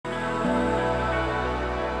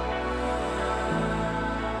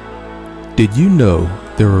Did you know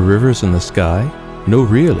there are rivers in the sky? No,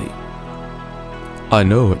 really. I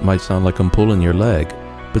know it might sound like I'm pulling your leg,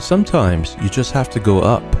 but sometimes you just have to go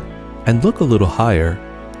up and look a little higher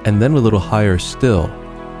and then a little higher still.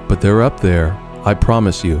 But they're up there, I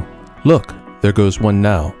promise you. Look, there goes one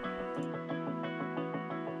now.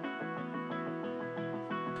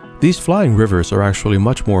 These flying rivers are actually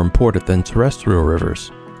much more important than terrestrial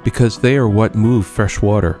rivers because they are what move fresh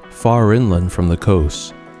water far inland from the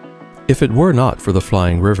coast. If it were not for the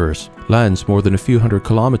flying rivers, lands more than a few hundred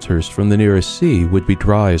kilometers from the nearest sea would be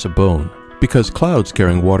dry as a bone, because clouds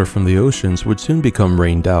carrying water from the oceans would soon become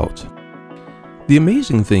rained out. The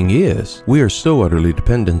amazing thing is, we are so utterly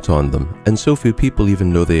dependent on them, and so few people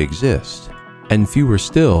even know they exist, and fewer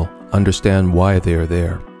still understand why they are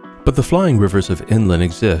there. But the flying rivers of inland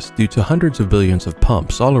exist due to hundreds of billions of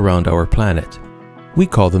pumps all around our planet. We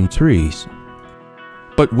call them trees.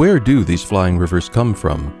 But where do these flying rivers come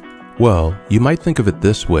from? Well, you might think of it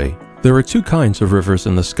this way. There are two kinds of rivers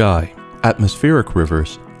in the sky: atmospheric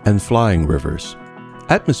rivers and flying rivers.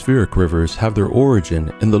 Atmospheric rivers have their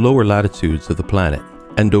origin in the lower latitudes of the planet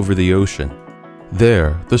and over the ocean.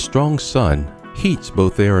 There, the strong sun heats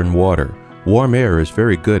both air and water. Warm air is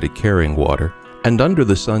very good at carrying water, and under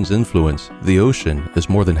the sun's influence, the ocean is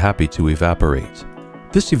more than happy to evaporate.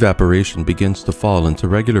 This evaporation begins to fall into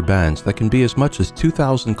regular bands that can be as much as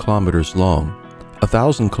 2,000 kilometers long,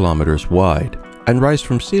 1,000 kilometers wide, and rise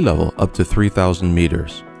from sea level up to 3,000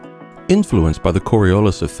 meters. Influenced by the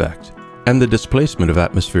Coriolis effect and the displacement of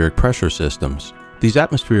atmospheric pressure systems, these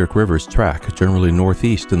atmospheric rivers track generally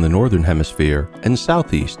northeast in the northern hemisphere and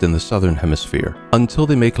southeast in the southern hemisphere until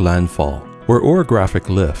they make landfall, where orographic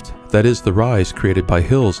lift, that is the rise created by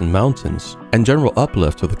hills and mountains, and general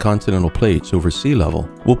uplift of the continental plates over sea level,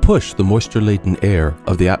 will push the moisture-laden air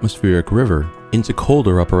of the atmospheric river into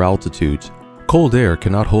colder upper altitudes. Cold air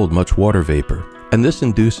cannot hold much water vapor, and this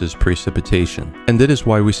induces precipitation, and that is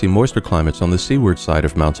why we see moister climates on the seaward side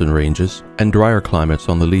of mountain ranges and drier climates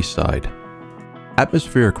on the lee side.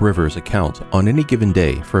 Atmospheric rivers account on any given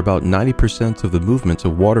day for about 90% of the movement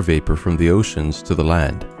of water vapor from the oceans to the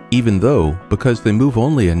land, even though, because they move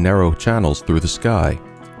only in narrow channels through the sky,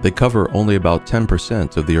 they cover only about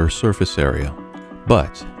 10% of the Earth's surface area.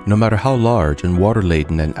 But, no matter how large and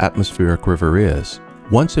water-laden an atmospheric river is,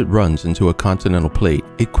 once it runs into a continental plate,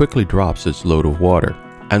 it quickly drops its load of water,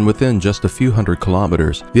 and within just a few hundred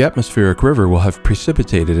kilometers, the atmospheric river will have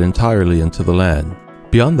precipitated entirely into the land.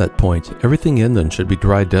 Beyond that point, everything inland should be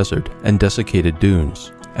dry desert and desiccated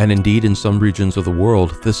dunes. And indeed, in some regions of the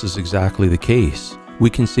world, this is exactly the case. We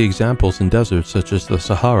can see examples in deserts such as the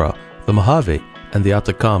Sahara, the Mojave, and the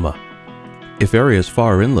Atacama. If areas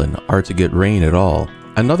far inland are to get rain at all,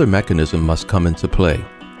 another mechanism must come into play.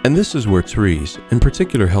 And this is where trees, in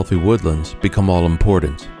particular healthy woodlands, become all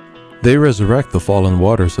important. They resurrect the fallen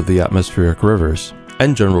waters of the atmospheric rivers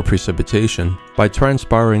and general precipitation by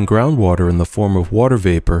transpiring groundwater in the form of water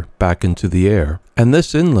vapor back into the air. And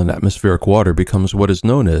this inland atmospheric water becomes what is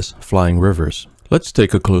known as flying rivers. Let's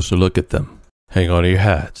take a closer look at them. Hang on to your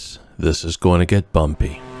hats. This is going to get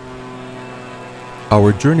bumpy.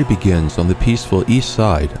 Our journey begins on the peaceful east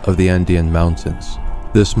side of the Andean Mountains.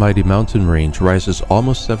 This mighty mountain range rises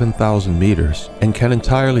almost 7,000 meters and can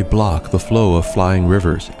entirely block the flow of flying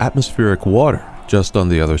rivers, atmospheric water, just on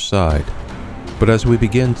the other side. But as we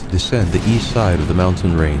begin to descend the east side of the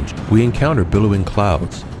mountain range, we encounter billowing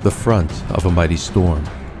clouds, the front of a mighty storm,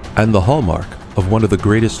 and the hallmark of one of the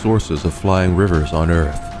greatest sources of flying rivers on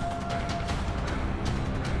Earth.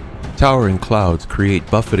 Towering clouds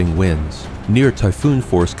create buffeting winds, near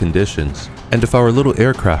typhoon-force conditions, and if our little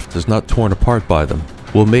aircraft is not torn apart by them,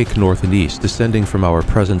 will make north and east, descending from our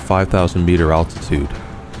present 5,000 meter altitude.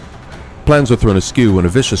 Plans are thrown askew when a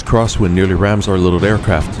vicious crosswind nearly rams our little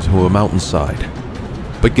aircraft into a mountainside.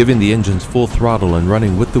 But giving the engines full throttle and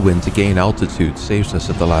running with the wind to gain altitude saves us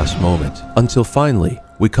at the last moment, until finally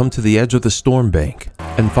we come to the edge of the storm bank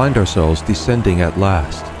and find ourselves descending at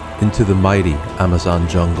last into the mighty Amazon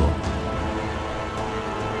jungle.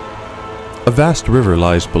 A vast river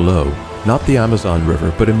lies below, not the Amazon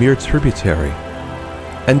River, but a mere tributary.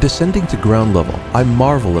 And descending to ground level, I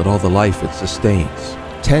marvel at all the life it sustains.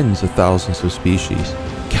 Tens of thousands of species,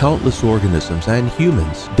 countless organisms, and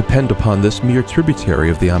humans depend upon this mere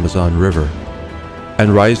tributary of the Amazon River.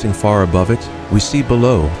 And rising far above it, we see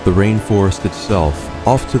below the rainforest itself,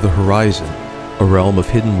 off to the horizon, a realm of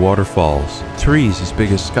hidden waterfalls, trees as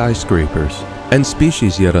big as skyscrapers, and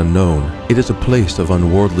species yet unknown. It is a place of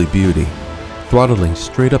unworldly beauty. Throttling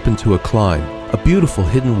straight up into a climb, a beautiful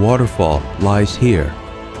hidden waterfall lies here.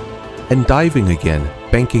 And diving again,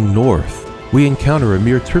 banking north, we encounter a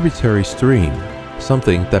mere tributary stream,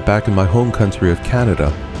 something that back in my home country of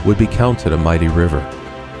Canada would be counted a mighty river.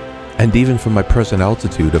 And even from my present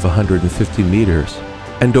altitude of 150 meters,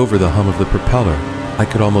 and over the hum of the propeller, I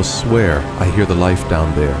could almost swear I hear the life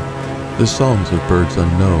down there, the songs of birds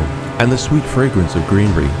unknown, and the sweet fragrance of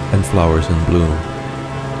greenery and flowers in bloom.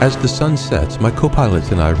 As the sun sets, my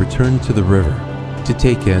co-pilot and I return to the river to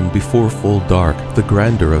take in, before full dark, the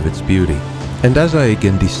grandeur of its beauty. And as I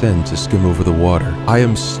again descend to skim over the water, I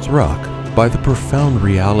am struck by the profound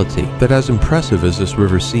reality that as impressive as this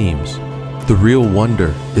river seems, the real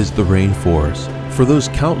wonder is the rainforest. For those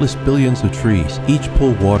countless billions of trees each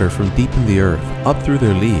pull water from deep in the earth up through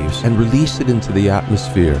their leaves and release it into the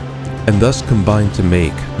atmosphere, and thus combine to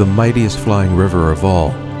make the mightiest flying river of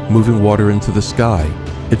all, moving water into the sky.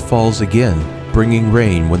 It falls again, bringing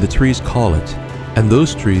rain when the trees call it, and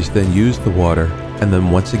those trees then use the water and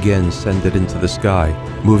then once again send it into the sky,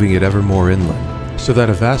 moving it ever more inland, so that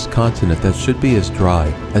a vast continent that should be as dry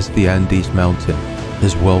as the Andes mountain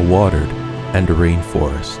is well watered and a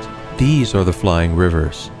rainforest. These are the flying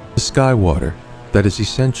rivers, the sky water that is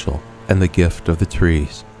essential and the gift of the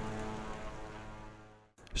trees.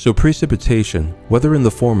 So precipitation, whether in the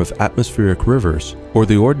form of atmospheric rivers or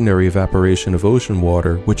the ordinary evaporation of ocean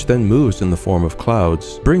water which then moves in the form of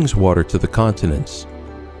clouds, brings water to the continents.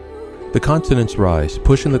 The continents rise,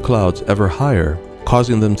 pushing the clouds ever higher,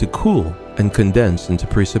 causing them to cool and condense into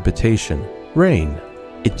precipitation, rain.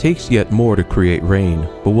 It takes yet more to create rain,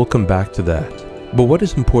 but we'll come back to that. But what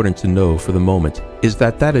is important to know for the moment is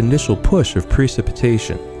that that initial push of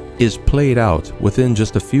precipitation is played out within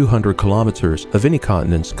just a few hundred kilometers of any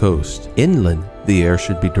continent's coast. Inland, the air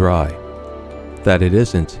should be dry. That it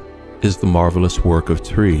isn't is the marvelous work of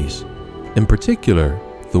trees, in particular,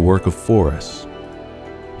 the work of forests.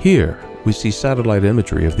 Here, we see satellite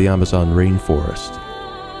imagery of the Amazon rainforest.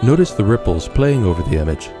 Notice the ripples playing over the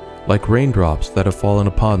image, like raindrops that have fallen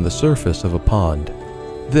upon the surface of a pond.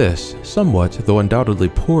 This, somewhat, though undoubtedly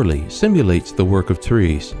poorly, simulates the work of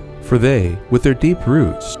trees, for they, with their deep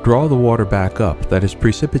roots, draw the water back up that is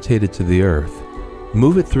precipitated to the earth,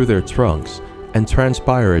 move it through their trunks, and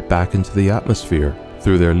transpire it back into the atmosphere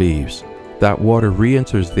through their leaves. That water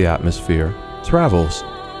re-enters the atmosphere, travels,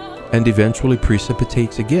 and eventually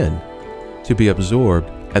precipitates again, to be absorbed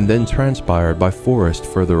and then transpired by forest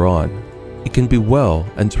further on. It can be well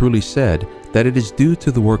and truly said that it is due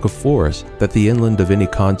to the work of forest that the inland of any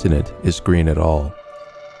continent is green at all.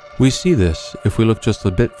 We see this if we look just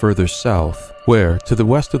a bit further south, where, to the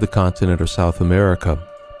west of the continent of South America,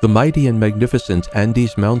 the mighty and magnificent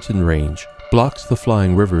Andes mountain range blocks the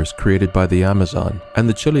flying rivers created by the Amazon, and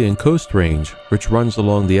the Chilean coast range, which runs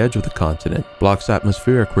along the edge of the continent, blocks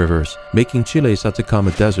atmospheric rivers, making Chile's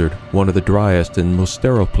Atacama Desert one of the driest and most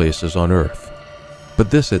sterile places on Earth.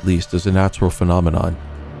 But this at least is a natural phenomenon.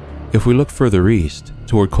 If we look further east,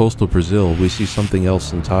 toward coastal Brazil, we see something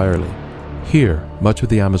else entirely. Here, much of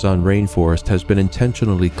the Amazon rainforest has been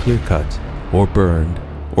intentionally clear-cut, or burned,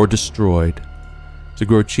 or destroyed, to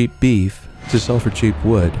grow cheap beef, to sell for cheap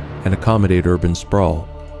wood, and accommodate urban sprawl.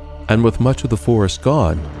 And with much of the forest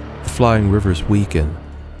gone, the flying rivers weaken,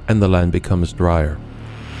 and the land becomes drier.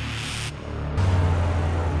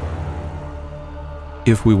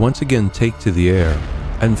 If we once again take to the air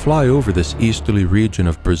and fly over this easterly region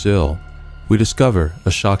of Brazil, we discover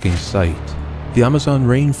a shocking sight. The Amazon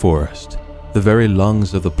rainforest, the very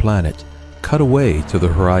lungs of the planet, cut away to the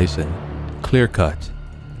horizon, clear-cut,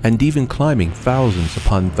 and even climbing thousands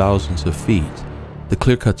upon thousands of feet, the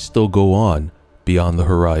clear-cuts still go on beyond the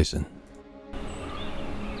horizon.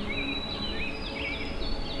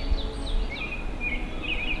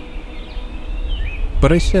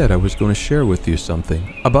 But I said I was going to share with you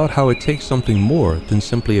something about how it takes something more than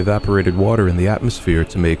simply evaporated water in the atmosphere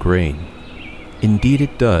to make rain. Indeed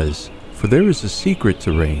it does, for there is a secret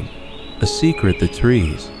to rain, a secret the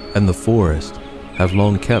trees and the forest have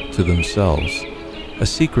long kept to themselves, a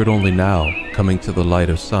secret only now coming to the light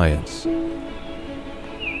of science.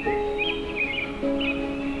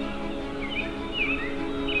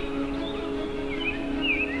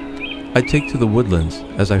 I take to the woodlands,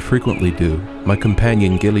 as I frequently do, my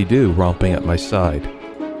companion Gilly-Doo romping at my side,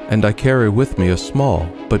 and I carry with me a small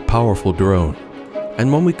but powerful drone,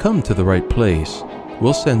 and when we come to the right place,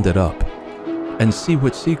 we'll send it up, and see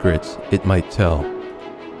what secrets it might tell.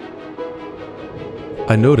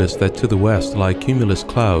 I notice that to the west lie cumulus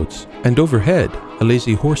clouds, and overhead a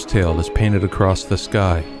lazy horsetail is painted across the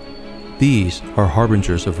sky. These are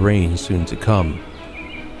harbingers of rain soon to come.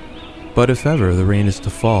 But if ever the rain is to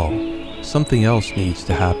fall, something else needs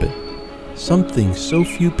to happen. Something so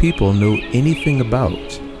few people know anything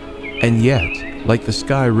about. And yet, like the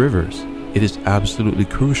sky rivers, it is absolutely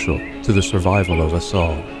crucial to the survival of us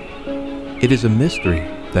all. It is a mystery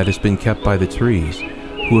that has been kept by the trees,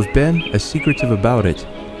 who have been as secretive about it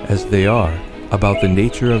as they are about the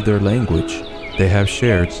nature of their language they have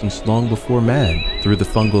shared since long before man through the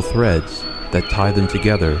fungal threads that tie them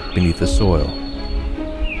together beneath the soil.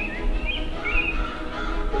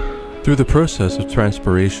 Through the process of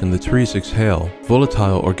transpiration, the trees exhale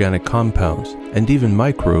volatile organic compounds and even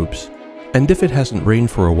microbes. And if it hasn't rained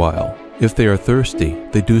for a while, if they are thirsty,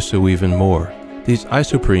 they do so even more. These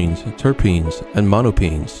isoprenes, terpenes, and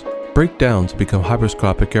monopenes break down to become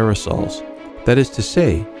hygroscopic aerosols. That is to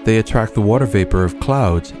say, they attract the water vapor of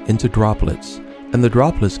clouds into droplets, and the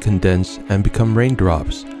droplets condense and become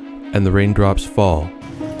raindrops, and the raindrops fall.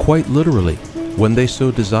 Quite literally, when they so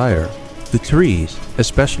desire, the trees,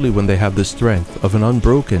 especially when they have the strength of an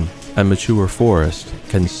unbroken and mature forest,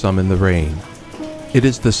 can summon the rain. It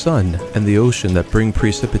is the sun and the ocean that bring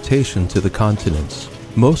precipitation to the continents,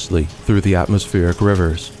 mostly through the atmospheric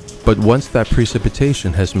rivers. But once that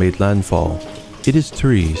precipitation has made landfall, it is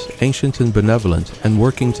trees, ancient and benevolent and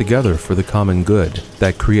working together for the common good,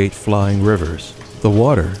 that create flying rivers, the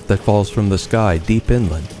water that falls from the sky deep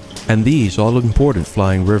inland. And these all-important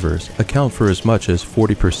flying rivers account for as much as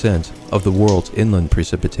 40% of the world's inland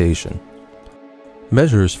precipitation.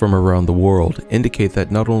 Measures from around the world indicate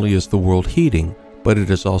that not only is the world heating, but it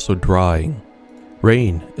is also drying.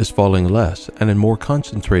 Rain is falling less and in more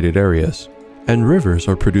concentrated areas, and rivers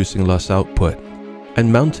are producing less output.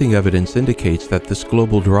 And mounting evidence indicates that this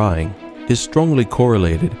global drying is strongly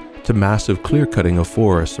correlated to massive clear-cutting of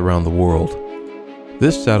forests around the world.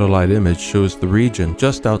 This satellite image shows the region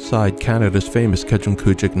just outside Canada's famous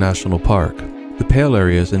Kejimkujik National Park. The pale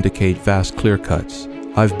areas indicate vast clear-cuts.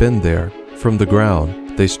 I've been there. From the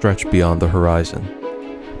ground, they stretch beyond the horizon.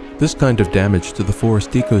 This kind of damage to the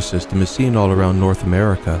forest ecosystem is seen all around North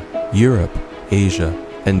America, Europe, Asia,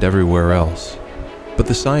 and everywhere else. But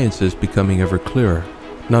the science is becoming ever clearer.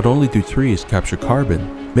 Not only do trees capture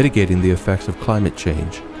carbon, mitigating the effects of climate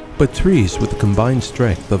change, but trees with the combined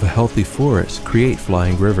strength of a healthy forest create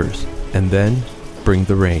flying rivers, and then bring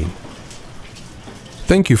the rain.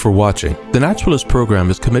 Thank you for watching. The Naturalist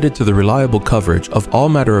program is committed to the reliable coverage of all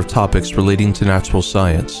matter of topics relating to natural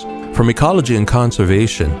science, from ecology and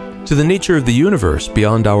conservation to the nature of the universe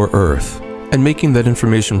beyond our Earth, and making that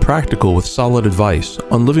information practical with solid advice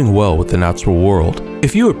on living well with the natural world.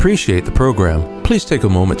 If you appreciate the program, please take a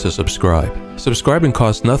moment to subscribe. Subscribing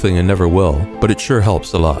costs nothing and never will, but it sure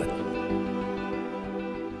helps a lot.